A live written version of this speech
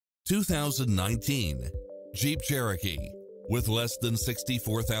2019 Jeep Cherokee. With less than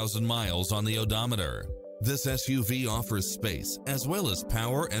 64,000 miles on the odometer, this SUV offers space as well as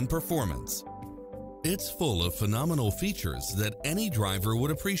power and performance. It's full of phenomenal features that any driver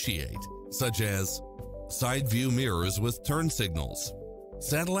would appreciate, such as side view mirrors with turn signals,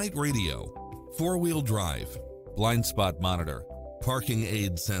 satellite radio, four-wheel drive, blind spot monitor, parking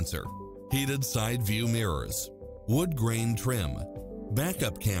aid sensor, heated side view mirrors, wood grain trim,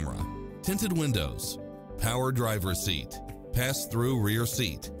 backup camera, tinted windows, power driver seat, pass-through rear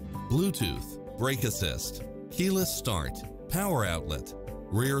seat, Bluetooth, brake assist, keyless start, power outlet,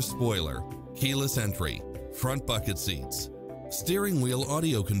 rear spoiler, keyless entry, front bucket seats, steering wheel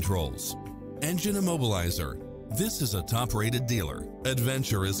audio controls, engine immobilizer. This is a top-rated dealer.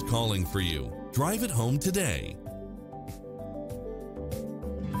 Adventure is calling for you. Drive it home today.